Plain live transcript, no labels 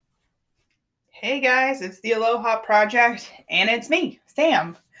Hey guys, it's the Aloha Project, and it's me,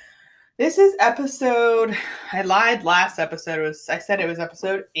 Sam. This is I lied last episode, I said it was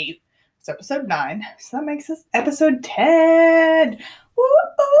episode 8. It's episode 9, so that makes this episode 10. Woo!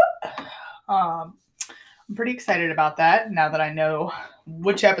 I'm pretty excited about that now that I know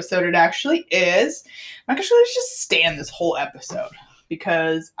which episode it actually is. I'm actually just stand this whole episode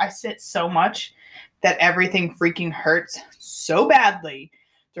because I sit so much that everything freaking hurts so badly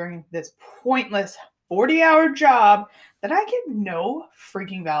during this pointless 40-hour job that I get no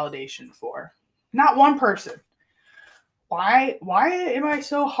freaking validation for. Not one person. Why am I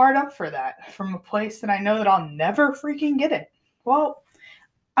so hard up for that from a place that I know that I'll never freaking get it? Well,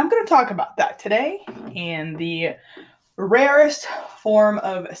 I'm going to talk about that today and the rarest form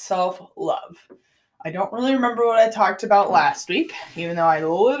of self-love. I don't really remember what I talked about last week, even though I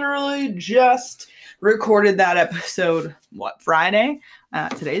literally just recorded that episode, Friday?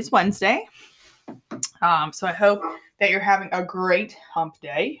 Today's Wednesday. So I hope that you're having a great hump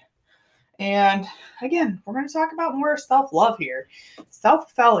day. And again, we're going to talk about more self-love here.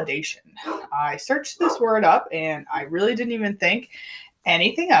 Self-validation. I searched this word up and I really didn't even think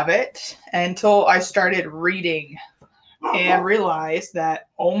anything of it until I started reading and realized that,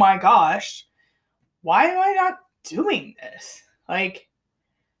 oh my gosh, why am I not doing this?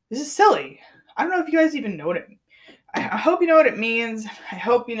 This is silly. I don't know if you guys even know what it means. I hope you know what it means. I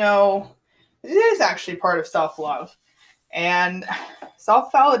hope you know it is actually part of self-love. And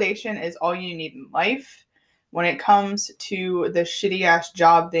self-validation is all you need in life when it comes to the shitty-ass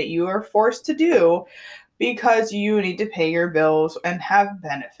job that you are forced to do because you need to pay your bills and have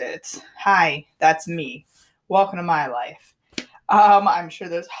benefits. Hi, that's me. Welcome to my life. I'm sure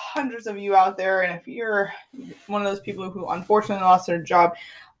there's hundreds of you out there, and if you're one of those people who unfortunately lost their job,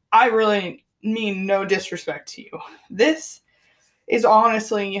 I really mean no disrespect to you. This is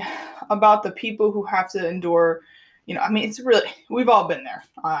honestly about the people who have to endure, we've all been there,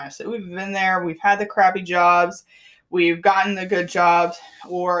 honestly. We've been there, we've had the crappy jobs, we've gotten the good jobs,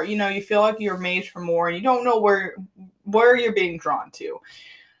 or, you feel like you're made for more and you don't know where you're being drawn to.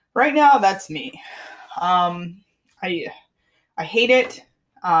 Right now, that's me. I hate it.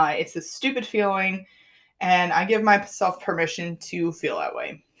 It's a stupid feeling, and I give myself permission to feel that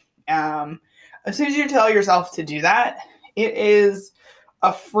way. As soon as you tell yourself to do that, it is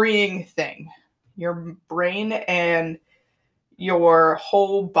a freeing thing. Your brain and your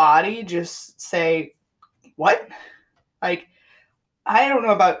whole body just say, what? I don't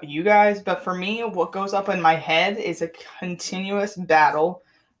know about you guys, but for me, what goes up in my head is a continuous battle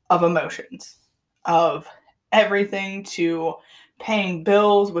of emotions, of everything to paying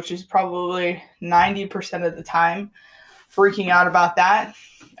bills, which is probably 90% of the time, freaking out about that,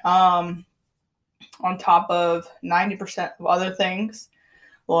 on top of 90% of other things,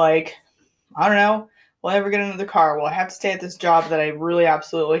 like, I don't know, will I ever get into the car? Will I have to stay at this job that I really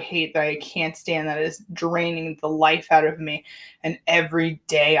absolutely hate, that I can't stand, that is draining the life out of me, and every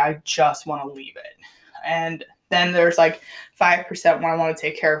day I just want to leave it? And then there's 5% when I want to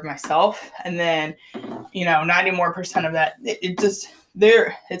take care of myself, and then 90 more percent of that,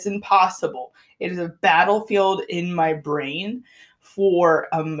 it's impossible. It is a battlefield in my brain for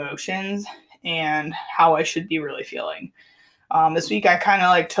emotions and how I should be really feeling. This week I kind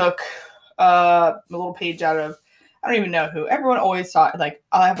of took a little page out of, I don't even know who. Everyone always thought,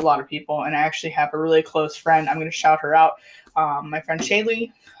 I have a lot of people, and I actually have a really close friend. I'm going to shout her out. My friend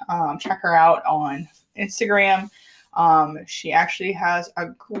Shaylee. Check her out on Instagram. She actually has a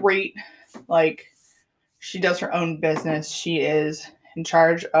great, she does her own business. She is in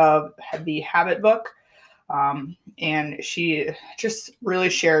charge of the Habit Book. And she just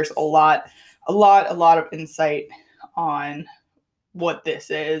really shares a lot of insight on what this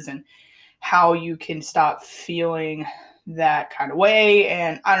is and how you can stop feeling that kind of way.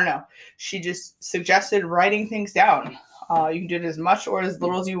 And I don't know, she just suggested writing things down. You can do it as much or as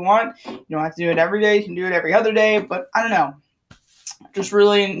little as you want. You don't have to do it every day. You can do it every other day, but I don't know. Just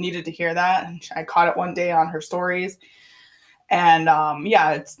really needed to hear that. And I caught it one day on her stories. And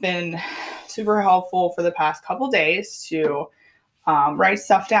it's been super helpful for the past couple days to write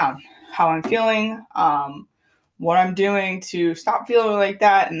stuff down, how I'm feeling, what I'm doing to stop feeling like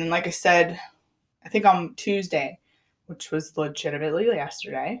that. And then, like I said, I think on Tuesday, which was legitimately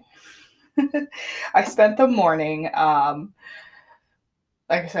yesterday, I spent the morning, like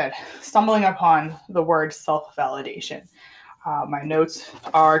I said, stumbling upon the word self-validation. My notes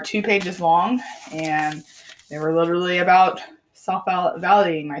are 2 pages long, and they were literally about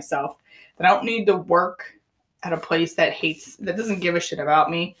self-validating myself. That I don't need to work at a place that doesn't give a shit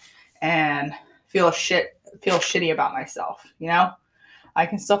about me and feel shitty about myself, I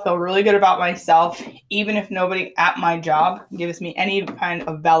can still feel really good about myself, even if nobody at my job gives me any kind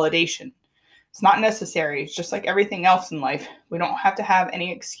of validation. It's not necessary. It's just like everything else in life. We don't have to have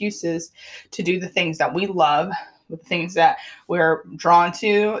any excuses to do the things that we love, the things that we're drawn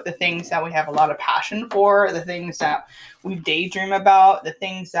to, the things that we have a lot of passion for, the things that we daydream about, the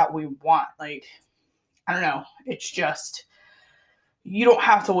things that we want. Like, I don't know. It's just, you don't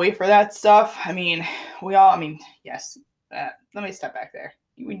have to wait for that stuff. I mean, yes, let me step back there.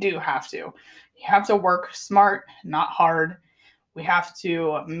 We do have to. You have to work smart, not hard. We have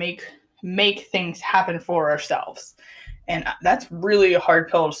to make things happen for ourselves. And that's really a hard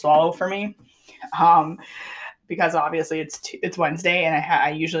pill to swallow for me. Because obviously it's Wednesday, and I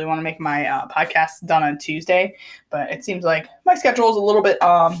usually want to make my podcast done on Tuesday, but it seems like my schedule is a little bit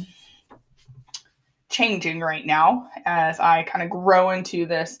changing right now as I kind of grow into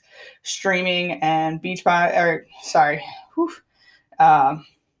this streaming and Beachbody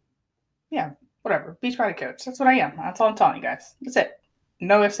coach. That's what I am. That's all I'm telling you guys. That's it.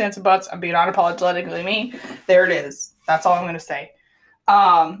 No ifs, ands, and buts. I'm being unapologetically me. There it is. That's all I'm going to say.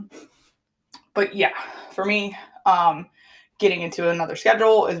 But yeah, for me, getting into another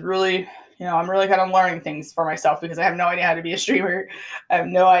schedule is really, I'm really kind of learning things for myself because I have no idea how to be a streamer. I have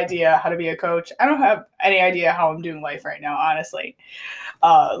no idea how to be a coach. I don't have any idea how I'm doing life right now, honestly,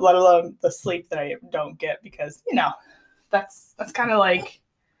 let alone the sleep that I don't get because, that's kind of like,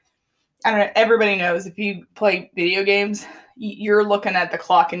 I don't know, everybody knows if you play video games, you're looking at the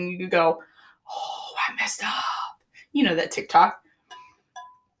clock and you go, oh, I messed up. You know that TikTok.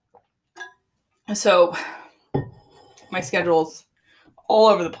 So my schedule's all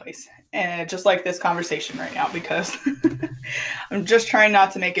over the place. And just like this conversation right now, because I'm just trying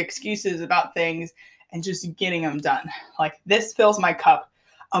not to make excuses about things and just getting them done. Like, this fills my cup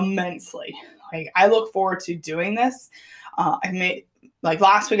immensely. Like, I look forward to doing this.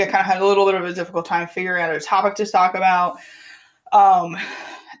 Last week, I kind of had a little bit of a difficult time figuring out a topic to talk about.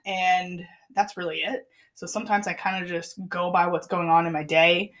 And that's really it. So sometimes I kind of just go by what's going on in my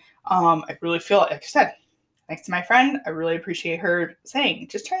day. I really feel, like I said, thanks to my friend, I really appreciate her saying,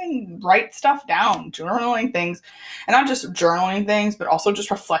 just try and write stuff down, journaling things. And not just journaling things, but also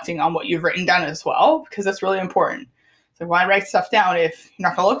just reflecting on what you've written down as well, because that's really important. So why write stuff down if you're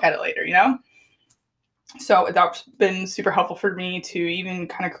not going to look at it later, So that's been super helpful for me to even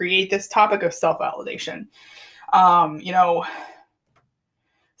kind of create this topic of self-validation.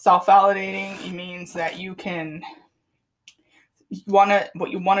 Self-validating means that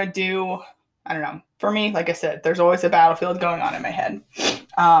what you want to do. I don't know. For me, like I said, there's always a battlefield going on in my head.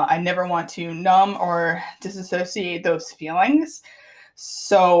 I never want to numb or disassociate those feelings.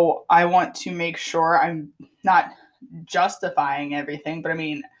 So I want to make sure I'm not justifying everything, but I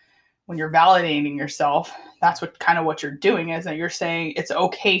mean, when you're validating yourself, that's what you're doing, is that you're saying it's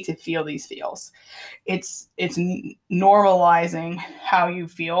okay to feel these feels. It's normalizing how you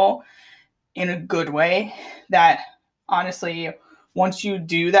feel in a good way. That honestly, once you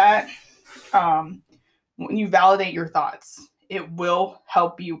do that, when you validate your thoughts, it will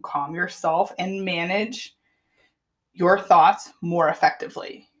help you calm yourself and manage your thoughts more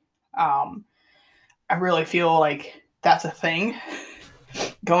effectively. I really feel like that's a thing.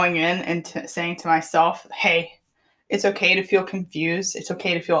 Going in and saying to myself, hey, it's okay to feel confused. It's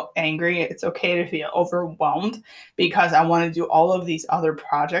okay to feel angry. It's okay to feel overwhelmed because I want to do all of these other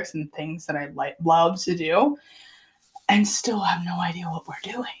projects and things that I love to do and still have no idea what we're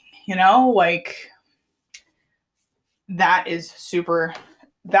doing. That is super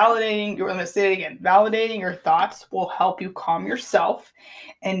validating. I'm going to say it again. Validating your thoughts will help you calm yourself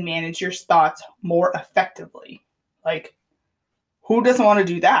and manage your thoughts more effectively. Like, who doesn't want to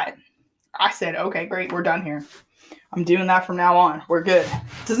do that? I said, okay, great, we're done here. I'm doing that from now on. We're good.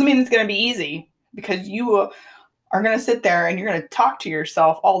 Doesn't mean it's going to be easy, because you are going to sit there and you're going to talk to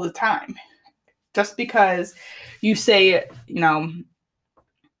yourself all the time. Just because you say,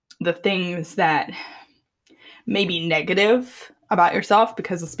 the things that may be negative about yourself,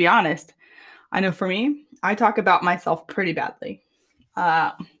 because let's be honest, I know for me, I talk about myself pretty badly.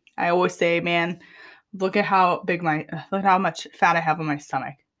 I always say, man, look at how much fat I have on my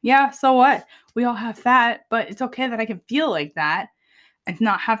stomach. Yeah, so what? We all have fat, but it's okay that I can feel like that and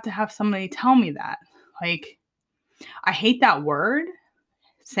not have to have somebody tell me that. Like, I hate that word,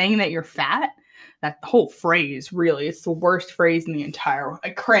 saying that you're fat. That whole phrase, really, it's the worst phrase in the entire world. I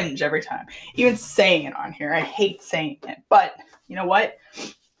cringe every time. Even saying it on here, I hate saying it. But you know what?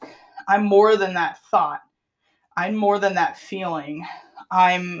 I'm more than that thought. I'm more than that feeling.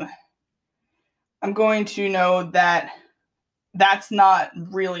 I'm going to know that that's not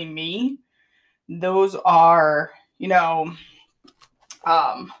really me. Those are,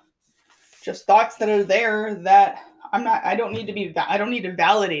 Just thoughts that are there that I don't need to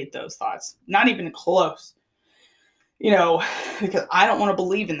validate those thoughts. Not even close. Because I don't want to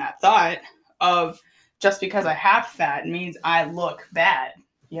believe in that thought of just because I have fat means I look bad,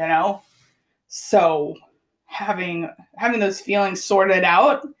 So having those feelings sorted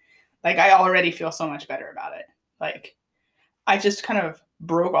out, like I already feel so much better about it. Like I just kind of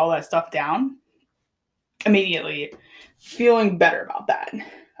broke all that stuff down immediately, feeling better about that.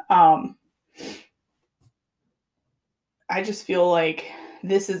 I just feel like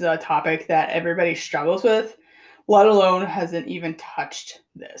this is a topic that everybody struggles with, let alone hasn't even touched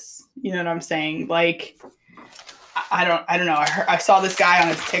this. You know what I'm saying? Like, I don't know. I saw this guy on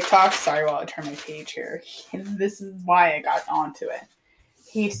his TikTok. Sorry, while I turn my page here. This is why I got onto it.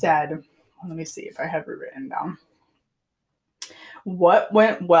 He said, let me see if I have it written down. What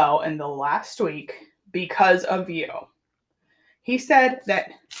went well in the last week because of you? He said that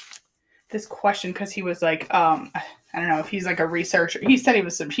this question, because he was like, I don't know if he's like a researcher. He said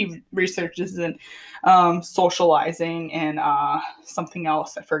he researches in socializing and something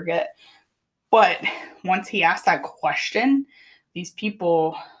else. I forget. But once he asked that question, these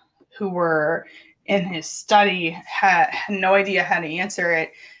people who were in his study had no idea how to answer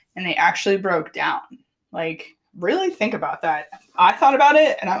it, and they actually broke down. Like, really think about that. I thought about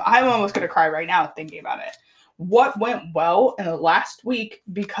it, and I'm almost going to cry right now thinking about it. What went well in the last week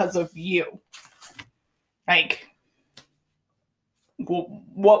because of you? Like,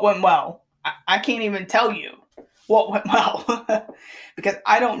 what went well? I can't even tell you what went well because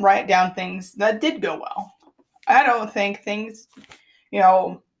I don't write down things that did go well. I don't think things,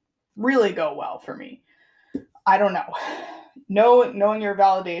 really go well for me. I don't know. Knowing your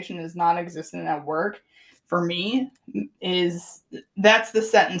validation is non-existent at work for me that's the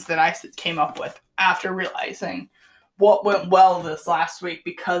sentence that I came up with after realizing what went well this last week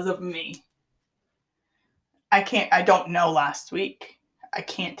because of me. I don't know last week. I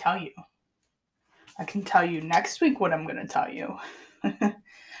can't tell you. I can tell you next week what I'm going to tell you.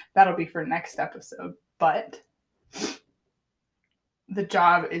 That'll be for next episode. But the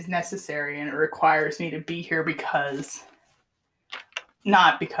job is necessary and it requires me to be here because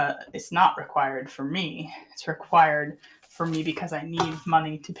it's not required for me. It's required for me because I need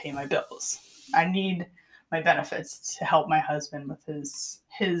money to pay my bills. I need my benefits to help my husband with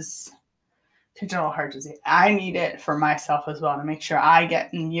his congenital heart disease. I need it for myself as well to make sure I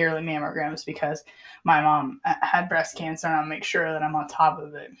get yearly mammograms because my mom had breast cancer and I'll make sure that I'm on top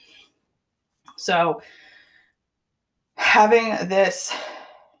of it. So having this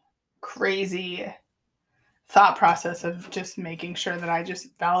crazy thought process of just making sure that I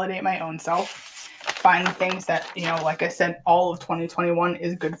just validate my own self, find the things that, like I said, all of 2021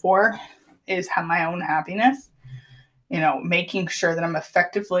 is good for, is have my own happiness, making sure that I'm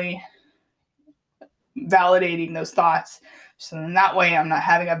effectively validating those thoughts. So then that way I'm not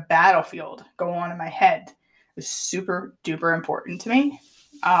having a battlefield go on in my head is super duper important to me.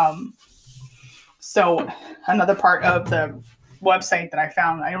 So another part of the website that I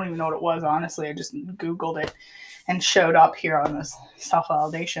found, I don't even know what it was, honestly. I just Googled it and showed up here on this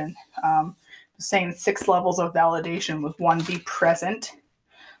self-validation. Saying 6 levels of validation with 1, be present,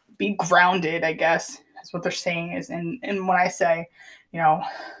 be grounded, I guess, is what they're saying is. And when I say,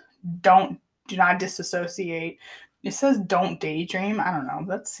 do not disassociate. It says don't daydream. I don't know.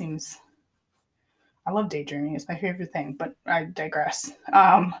 I love daydreaming. It's my favorite thing, but I digress.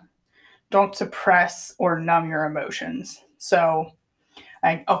 Don't suppress or numb your emotions. So,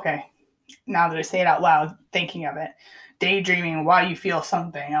 now that I say it out loud, thinking of it, daydreaming while you feel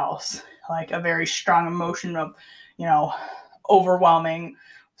something else, like a very strong emotion of, overwhelming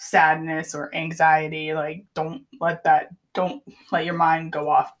sadness or anxiety. Like, don't let your mind go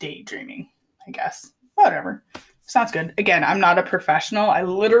off daydreaming, I guess. Whatever. Sounds good. Again, I'm not a professional. I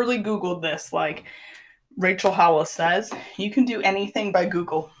literally Googled this. Like Rachel Hollis says, you can do anything by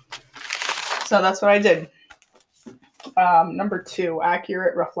Google. So that's what I did. Number 2,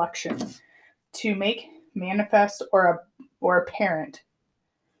 accurate reflection. To make manifest or apparent.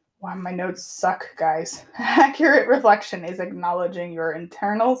 Wow, my notes suck, guys. Accurate reflection is acknowledging your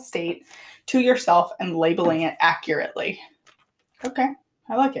internal state to yourself and labeling it accurately. Okay,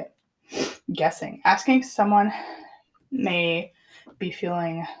 I like it. Guessing. Asking someone may be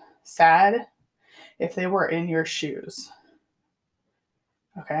feeling sad if they were in your shoes.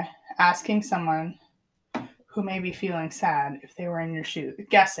 Okay. Asking someone who may be feeling sad if they were in your shoes.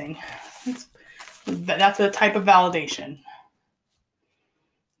 Guessing. That's a type of validation.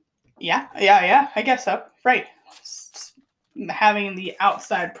 Yeah, I guess so. Right. Having the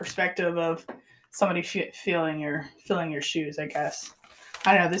outside perspective of somebody feeling your shoes, I guess.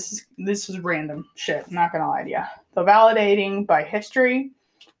 I know this is random shit. I'm not gonna lie to you. The validating by history.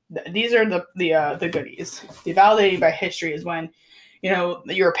 These are the goodies. The validating by history is when,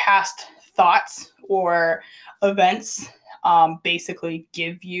 your past thoughts or events basically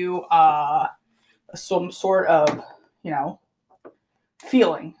give you some sort of,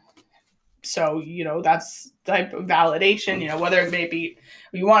 feeling. So, that's the type of validation, whether it may be,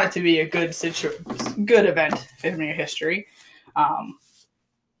 you want it to be a good event in your history.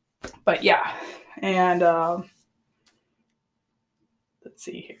 But yeah, and let's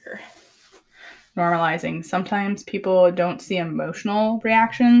see here. Normalizing. Sometimes people don't see emotional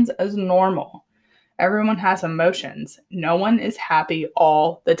reactions as normal. Everyone has emotions. No one is happy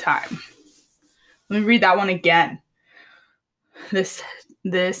all the time. Let me read that one again. This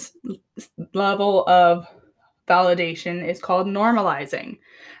level of validation is called normalizing,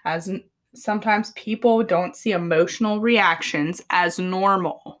 as sometimes people don't see emotional reactions as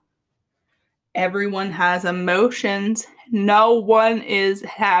normal. Everyone has emotions. No one is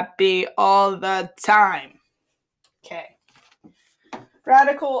happy all the time. Okay.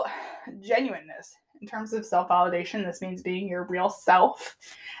 Radical genuineness. In terms of self-validation, this means being your real self,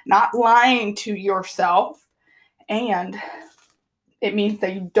 not lying to yourself, and it means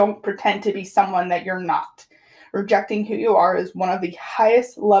that you don't pretend to be someone that you're not. Rejecting who you are is one of the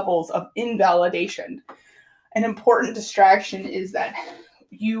highest levels of invalidation. An important distraction is that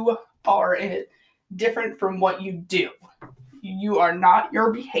you are different from what you do. You are not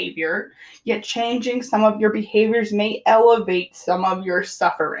your behavior, yet changing some of your behaviors may elevate some of your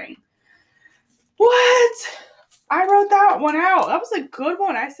suffering. What? I wrote that one out. That was a good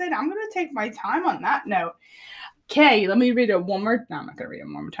one. I said, I'm going to take my time on that note. Okay, let me read it one more. No, I'm not going to read it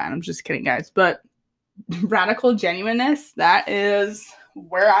one more time. I'm just kidding, guys. But radical genuineness, that is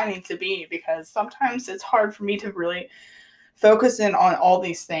where I need to be, because sometimes it's hard for me to really focus in on all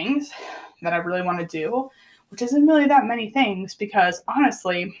these things that I really want to do, which isn't really that many things, because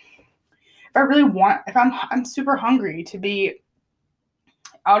honestly, if I'm super hungry to be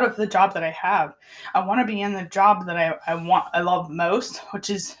out of the job that I have, I want to be in the job that I love most, which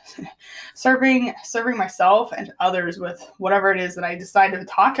is serving myself and others with whatever it is that I decide to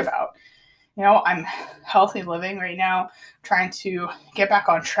talk about. I'm healthy living right now, trying to get back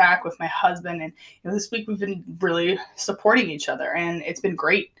on track with my husband. And this week we've been really supporting each other, and it's been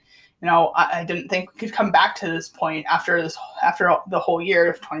great. I didn't think we could come back to this point after the whole year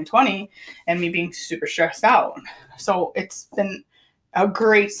of 2020 and me being super stressed out. So it's been a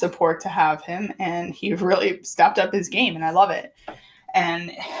great support to have him, and he really stepped up his game, and I love it.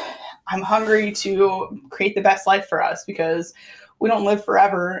 And I'm hungry to create the best life for us, because we don't live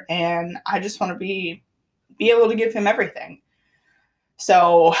forever, and I just want to be able to give him everything.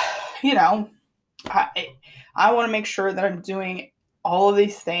 So, I want to make sure that I'm doing all of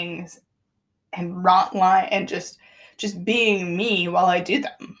these things and not lie, and just being me while I do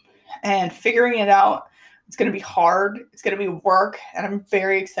them, and figuring it out. It's going to be hard. It's going to be work, and I'm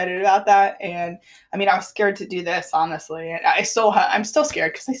very excited about that. And I was scared to do this, honestly. And I'm still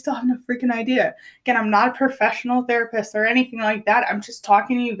scared, because I still have no freaking idea. Again, I'm not a professional therapist or anything like that. I'm just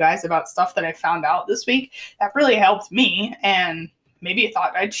talking to you guys about stuff that I found out this week that really helped me, and maybe I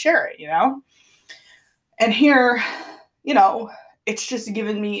thought I'd share it, And here, it's just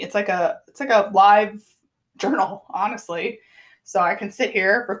given me, it's like a live journal, honestly. So I can sit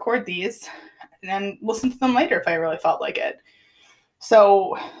here, record these, and then listen to them later if I really felt like it.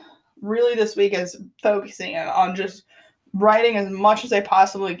 So really this week is focusing on just writing as much as I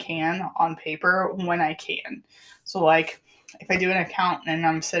possibly can on paper when I can. So like if I do an account and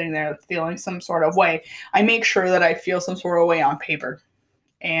I'm sitting there feeling some sort of way, I make sure that I feel some sort of way on paper.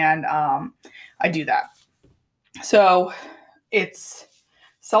 And I do that. So it's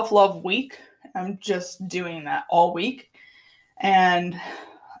self-love week. I'm just doing that all week. And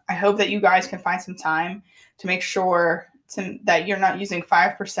I hope that you guys can find some time to make sure that you're not using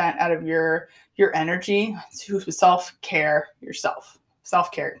 5% out of your energy to self-care yourself.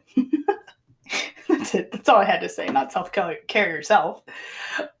 Self-care. That's it. That's all I had to say. Not self-care yourself.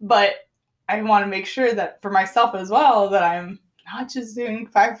 But I want to make sure that for myself as well, that I'm not just doing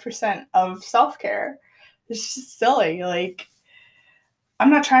 5% of self-care. It's just silly. Like,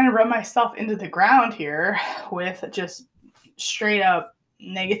 I'm not trying to run myself into the ground here with just straight up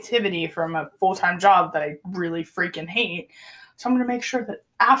negativity from a full-time job that I really freaking hate. So I'm going to make sure that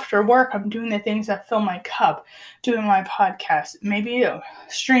after work, I'm doing the things that fill my cup, doing my podcast, maybe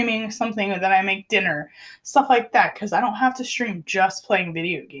streaming something that I make dinner, stuff like that, because I don't have to stream just playing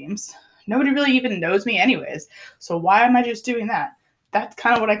video games. Nobody really even knows me anyways. So why am I just doing that? That's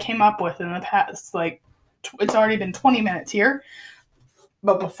kind of what I came up with in the past. Like, it's already been 20 minutes here.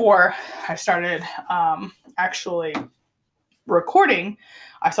 But before I started actually recording,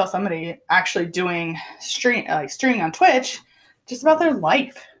 I saw somebody actually doing streaming on Twitch just about their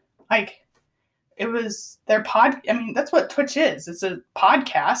life. Like, it was their I mean, that's what Twitch is. It's a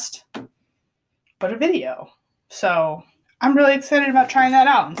podcast, but a video. So I'm really excited about trying that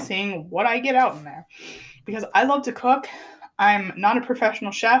out and seeing what I get out in there, because I love to cook. I'm not a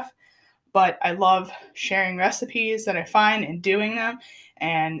professional chef, but I love sharing recipes that I find and doing them,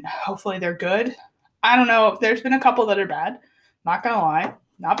 and hopefully they're good. I don't know. There's been a couple that are bad. Not gonna lie.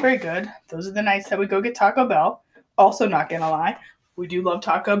 Not very good. Those are the nights that we go get Taco Bell. Also, not gonna lie. We do love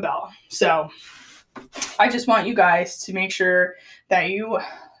Taco Bell. So I just want you guys to make sure that you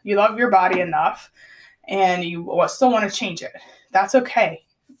love your body enough and you still want to change it. That's okay.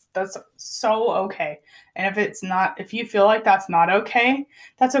 That's so okay. And if you feel like that's not okay,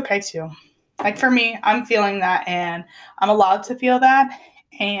 that's okay too. Like for me, I'm feeling that and I'm allowed to feel that,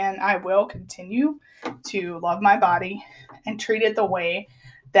 and I will continue to love my body and treat it the way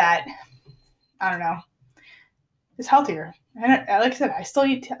that, I don't know, is healthier. And like I said, I still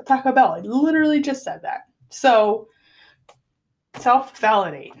eat Taco Bell. I literally just said that. So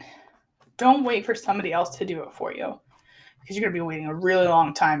self-validate. Don't wait for somebody else to do it for you, because you're going to be waiting a really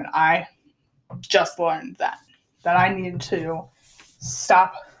long time. And I just learned that I needed to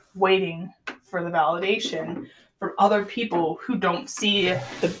stop waiting for the validation from other people who don't see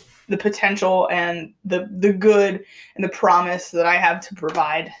the potential and the good and the promise that I have to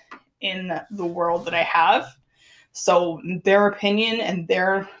provide in the world that I have. So their opinion and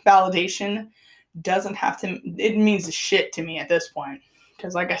their validation doesn't have to, it means shit to me at this point.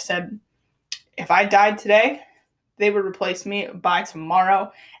 Because like I said, if I died today, they would replace me by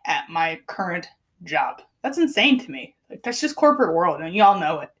tomorrow at my current job. That's insane to me. Like, that's just corporate world, and you all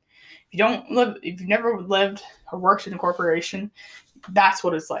know it. If you've never lived or worked in a corporation, that's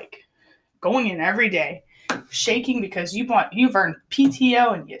what it's like. Going in every day, shaking because you've earned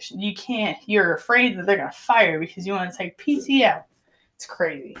PTO and you're afraid that they're going to fire because you want to take PTO. It's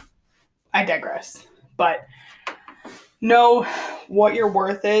crazy. I digress. But know what your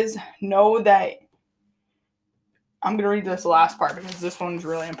worth is. Know that, I'm going to read this last part because this one's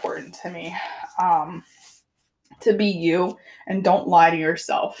really important to me. To be you, and don't lie to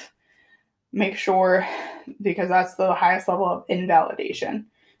yourself. Make sure, because that's the highest level of invalidation.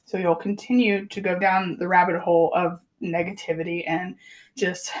 So you'll continue to go down the rabbit hole of negativity, and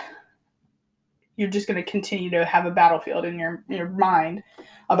you're just going to continue to have a battlefield in your mind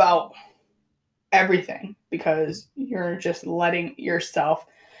about everything, because you're just letting yourself,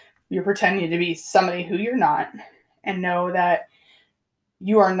 you're pretending to be somebody who you're not, and know that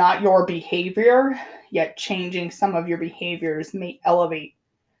you are not your behavior, yet changing some of your behaviors may elevate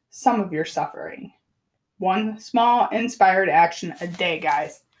some of your suffering. One small inspired action a day,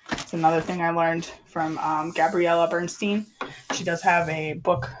 guys. It's another thing I learned from Gabriella Bernstein. She does have a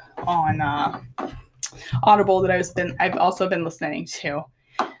book on Audible that I've also been listening to.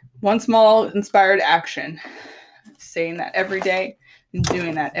 One small inspired action. Saying that every day and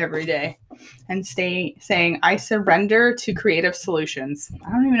doing that every day. And saying, I surrender to creative solutions.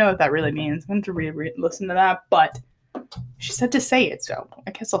 I don't even know what that really means. I'm going to listen to that, but she said to say it, so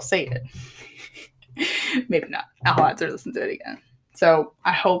I guess I'll say it. Maybe not. I'll have to listen to it again. So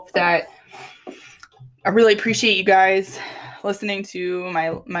I hope that, I really appreciate you guys listening to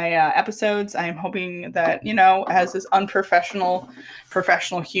my episodes. I'm hoping that, as this unprofessional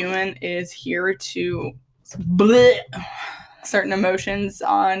professional human is here to certain emotions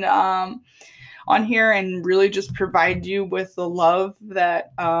on here, and really just provide you with the love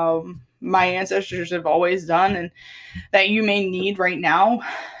that my ancestors have always done, and that you may need right now.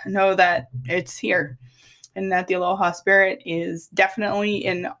 Know that it's here, and that the Aloha Spirit is definitely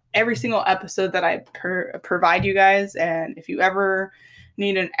in every single episode that I provide you guys. And if you ever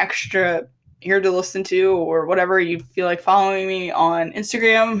need an extra ear to listen to, or whatever, you feel like following me on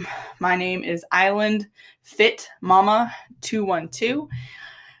Instagram, my name is Island Fit Mama 212.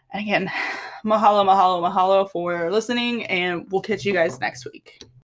 And again, mahalo for listening, and we'll catch you guys next week.